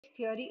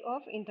theory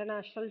of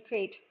international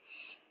trade.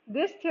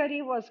 This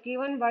theory was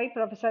given by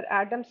Professor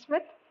Adam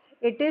Smith.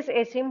 It is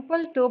a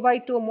simple 2 by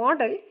 2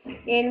 model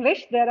in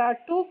which there are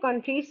two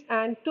countries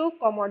and two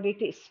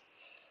commodities.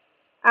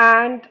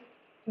 And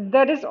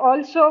there is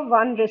also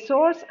one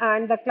resource,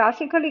 and the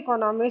classical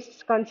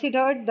economists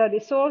considered the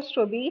resource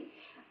to be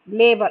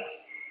labor.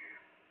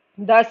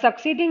 The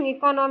succeeding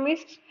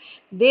economists,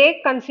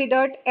 they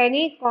considered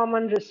any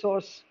common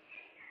resource,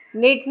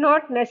 need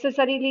not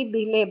necessarily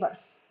be labor.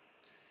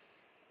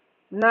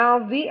 Now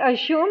we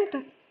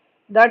assumed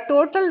the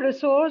total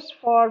resource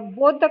for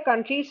both the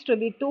countries to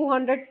be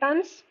 200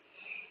 tons.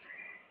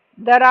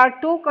 There are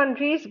two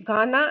countries,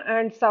 Ghana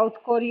and South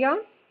Korea,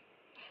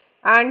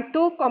 and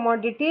two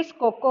commodities,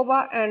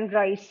 cocoa and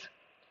rice.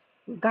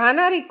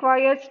 Ghana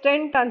requires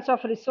 10 tons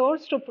of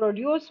resource to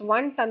produce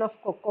 1 ton of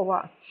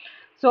cocoa.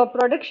 So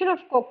production of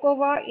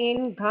cocoa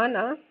in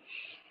Ghana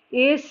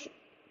is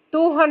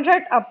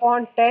 200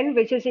 upon 10,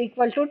 which is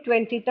equal to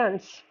 20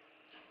 tons.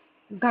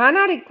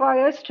 Ghana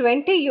requires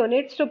 20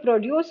 units to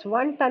produce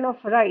 1 ton of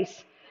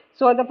rice.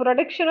 So the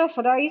production of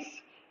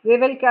rice we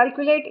will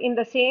calculate in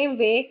the same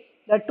way,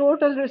 the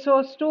total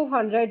resource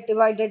 200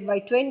 divided by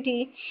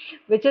 20,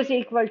 which is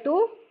equal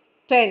to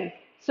 10.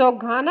 So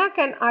Ghana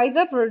can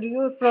either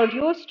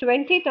produce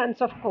 20 tons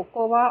of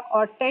cocoa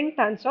or 10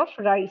 tons of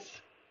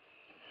rice.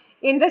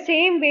 In the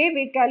same way,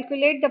 we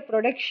calculate the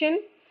production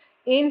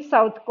in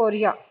South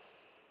Korea.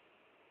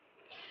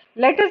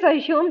 Let us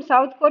assume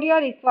South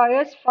Korea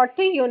requires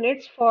 40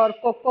 units for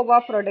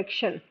cocoa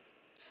production.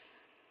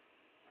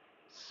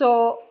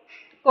 So,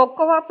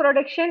 cocoa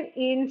production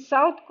in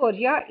South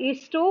Korea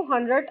is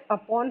 200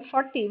 upon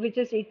 40, which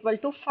is equal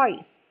to 5.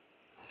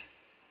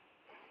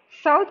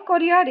 South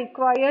Korea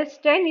requires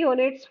 10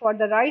 units for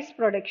the rice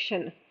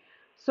production.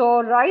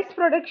 So, rice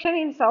production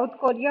in South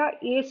Korea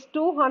is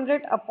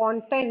 200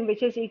 upon 10,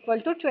 which is equal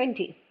to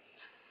 20.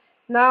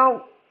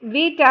 Now,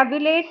 we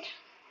tabulate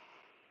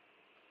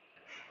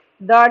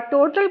the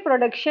total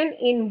production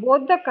in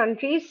both the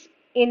countries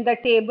in the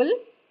table.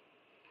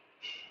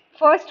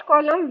 First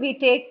column we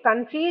take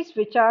countries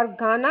which are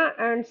Ghana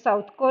and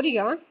South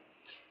Korea.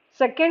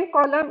 Second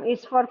column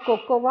is for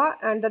cocoa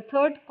and the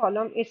third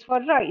column is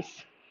for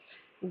rice.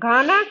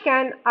 Ghana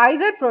can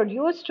either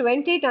produce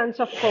 20 tons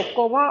of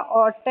cocoa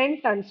or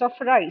 10 tons of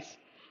rice.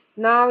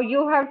 Now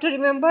you have to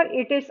remember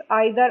it is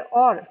either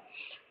or,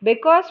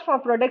 because for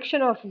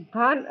production of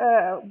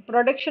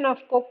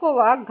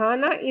cocoa,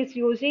 Ghana is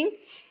using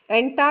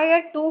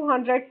entire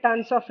 200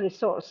 tons of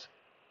resource.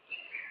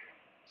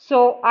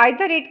 So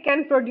either it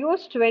can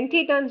produce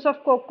 20 tons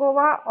of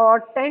cocoa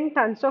or 10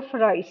 tons of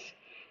rice.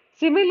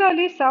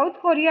 Similarly, South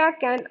Korea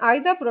can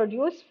either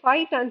produce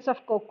 5 tons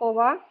of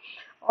cocoa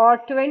or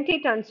 20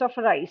 tons of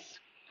rice.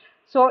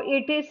 So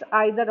it is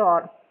either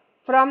or.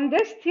 From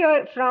this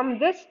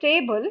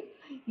table,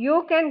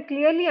 you can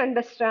clearly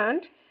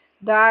understand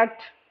that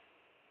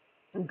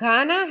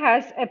Ghana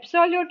has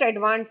absolute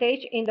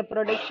advantage in the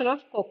production of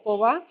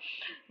cocoa,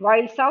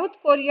 while South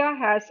Korea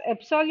has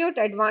absolute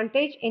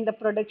advantage in the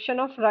production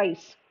of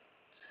rice.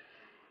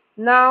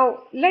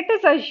 Now, let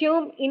us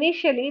assume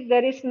initially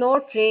there is no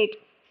trade.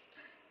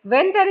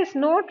 When there is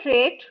no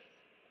trade,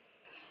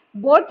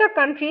 both the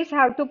countries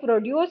have to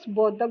produce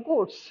both the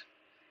goods.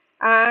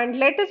 And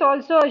let us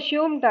also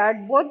assume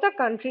that both the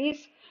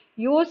countries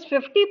use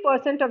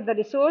 50% of the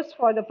resource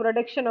for the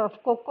production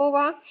of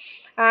cocoa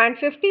and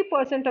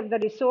 50% of the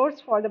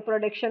resource for the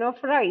production of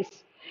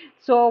rice.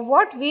 So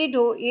what we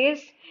do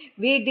is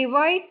we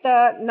divide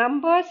the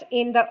numbers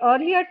in the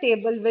earlier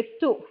table with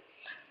 2.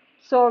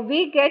 So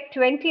we get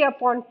 20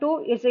 upon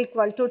 2 is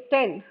equal to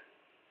 10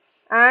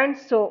 and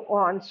so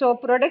on. So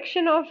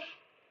production of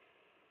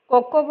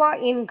cocoa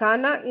in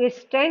Ghana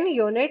is 10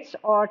 units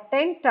or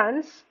 10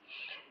 tons,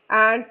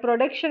 and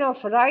production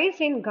of rice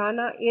in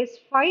Ghana is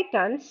 5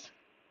 tons.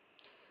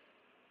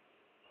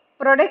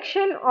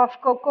 Production of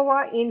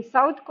cocoa in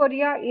South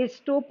Korea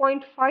is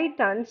 2.5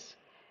 tons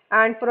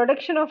and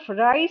production of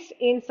rice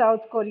in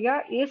South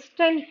Korea is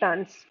 10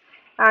 tons,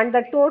 and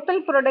the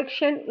total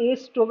production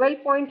is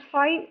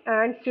 12.5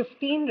 and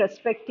 15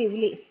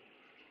 respectively.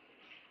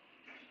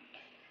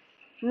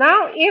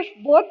 Now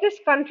if both these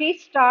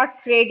countries start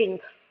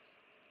trading,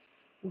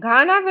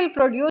 Ghana will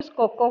produce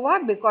cocoa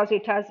because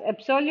it has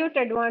absolute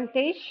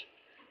advantage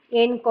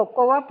in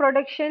cocoa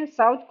production.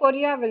 South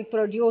Korea will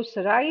produce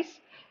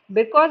rice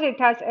because it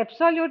has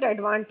absolute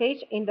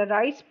advantage in the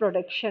rice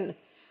production.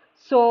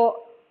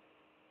 So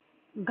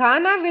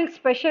Ghana will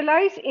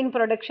specialize in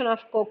production of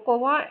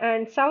cocoa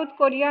and South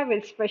Korea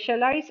will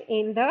specialize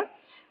in the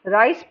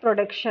rice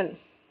production.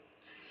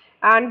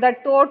 And the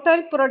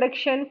total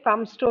production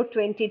comes to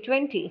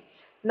 2020.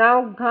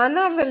 Now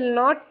Ghana will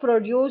not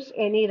produce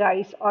any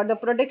rice, or the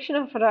production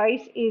of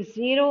rice is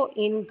 0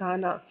 in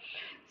Ghana.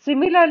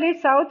 Similarly,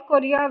 South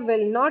Korea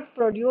will not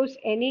produce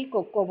any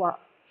cocoa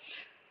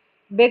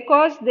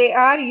because they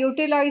are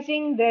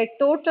utilizing their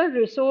total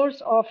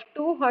resource of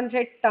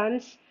 200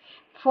 tons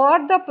for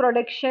the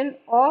production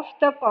of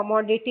the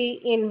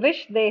commodity in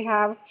which they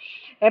have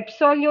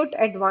absolute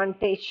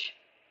advantage.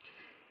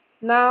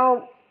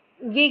 Now,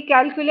 we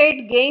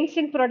calculate gains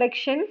in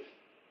production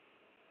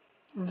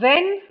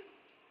when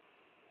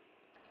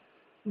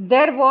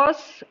there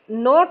was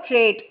no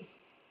trade.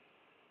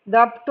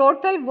 The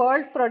total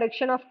world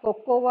production of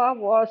cocoa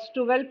was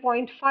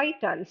 12.5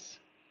 tons.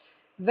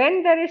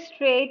 When there is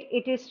trade,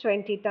 it is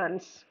 20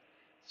 tons.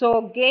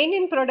 So gain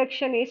in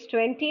production is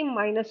 20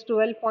 minus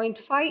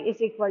 12.5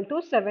 is equal to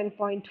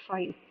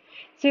 7.5.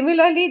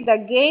 Similarly,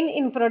 the gain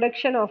in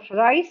production of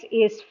rice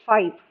is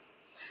 5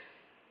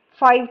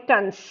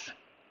 tons.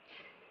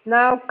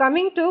 Now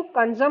coming to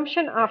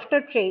consumption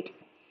after trade.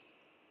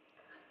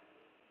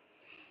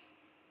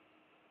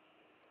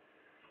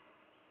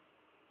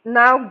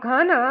 Now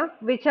Ghana,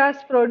 which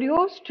has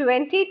produced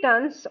 20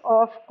 tons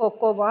of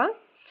cocoa,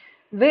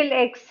 will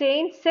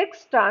exchange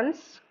 6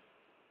 tons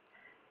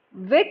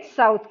with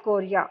South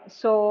Korea.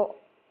 So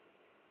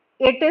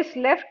it is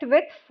left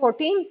with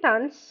 14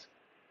 tons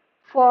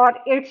for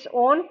its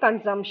own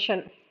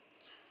consumption.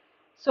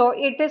 So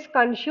it is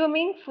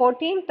consuming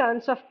 14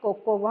 tons of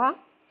cocoa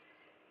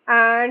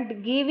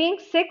and giving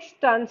 6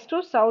 tons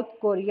to South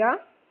Korea.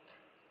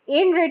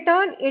 In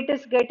return, it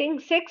is getting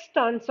 6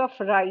 tons of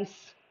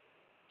rice.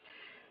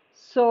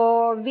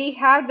 So we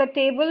have the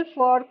table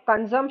for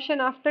consumption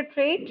after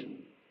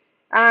trade,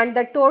 and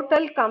the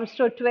total comes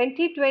to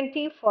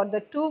 2020 for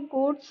the two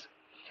goods.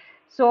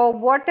 So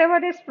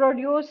whatever is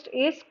produced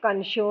is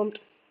consumed.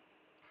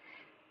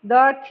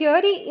 The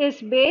theory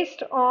is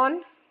based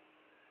on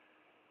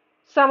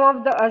some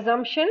of the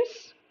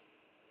assumptions.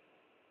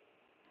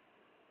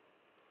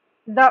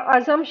 The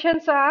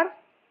assumptions are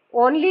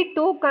only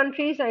two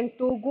countries and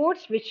two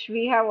goods, which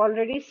we have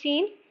already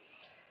seen.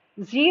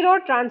 Zero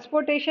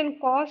transportation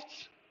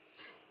costs,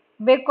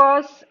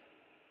 because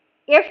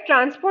if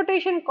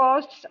transportation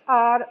costs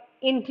are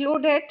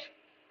included,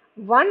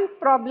 one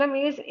problem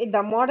is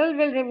the model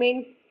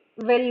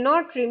will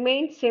not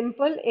remain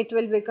simple, it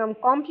will become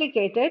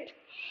complicated.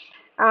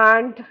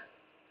 And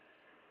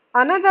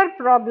another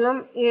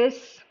problem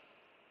is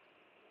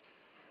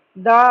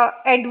the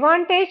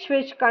advantage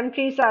which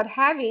countries are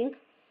having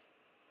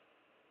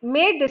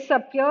may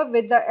disappear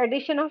with the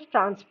addition of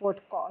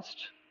transport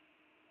cost.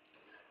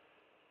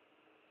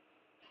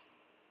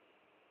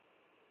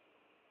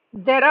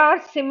 There are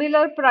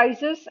similar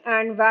prices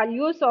and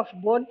values of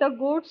both the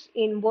goods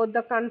in both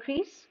the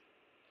countries.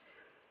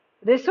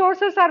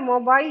 Resources are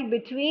mobile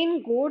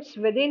between goods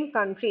within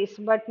countries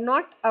but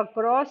not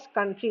across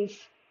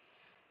countries.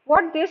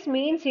 What this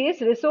means is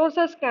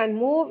resources can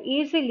move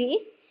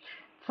easily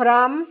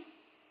from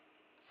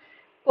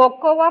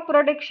cocoa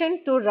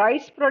production to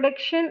rice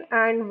production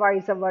and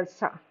vice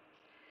versa.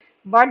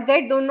 But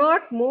they do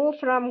not move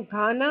from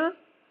Ghana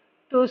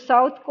to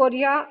South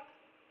Korea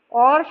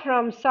or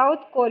from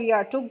South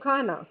Korea to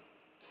Ghana.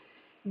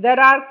 There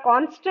are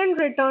constant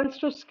returns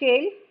to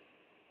scale.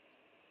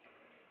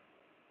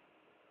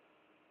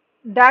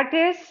 That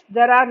is,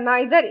 there are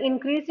neither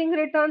increasing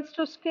returns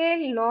to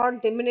scale nor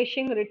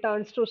diminishing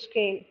returns to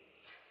scale.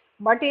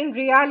 But in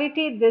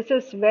reality, this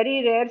is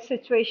very rare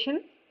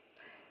situation.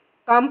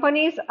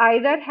 Companies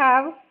either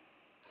have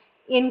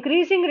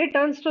increasing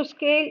returns to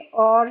scale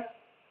or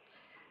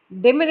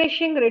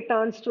diminishing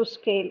returns to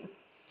scale.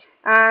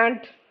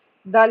 And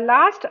the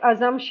last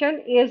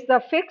assumption is the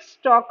fixed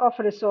stock of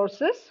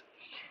resources.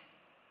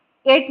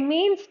 It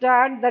means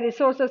that the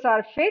resources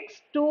are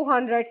fixed,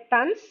 200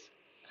 tons.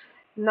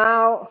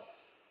 Now,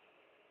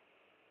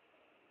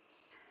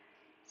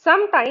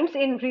 sometimes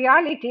in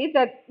reality,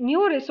 the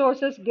new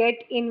resources get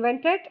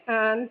invented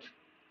and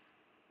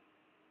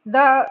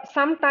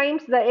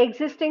sometimes the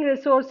existing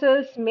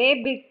resources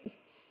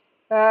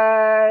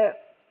uh,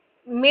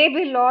 may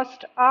be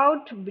lost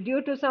out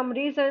due to some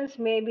reasons,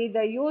 maybe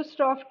the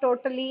used off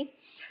totally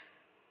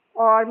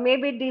or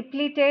maybe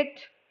depleted.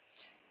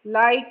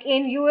 Like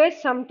in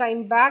US some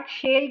time back,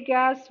 shale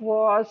gas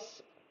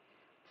was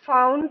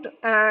found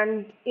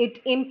and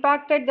it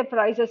impacted the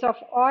prices of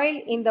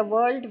oil in the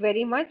world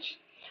very much.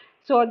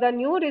 So the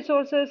new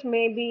resources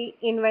may be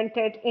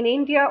invented. In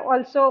India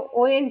also,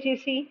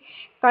 ONGC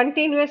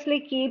continuously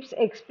keeps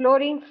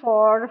exploring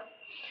for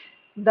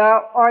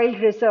the oil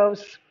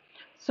reserves.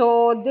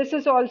 So this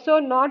is also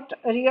not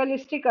a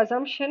realistic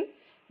assumption,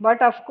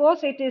 but of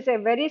course it is a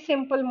very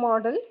simple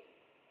model.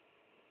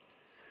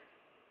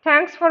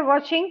 Thanks for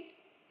watching.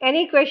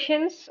 Any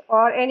questions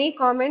or any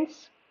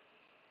comments,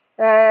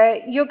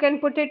 you can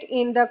put it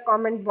in the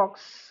comment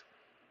box.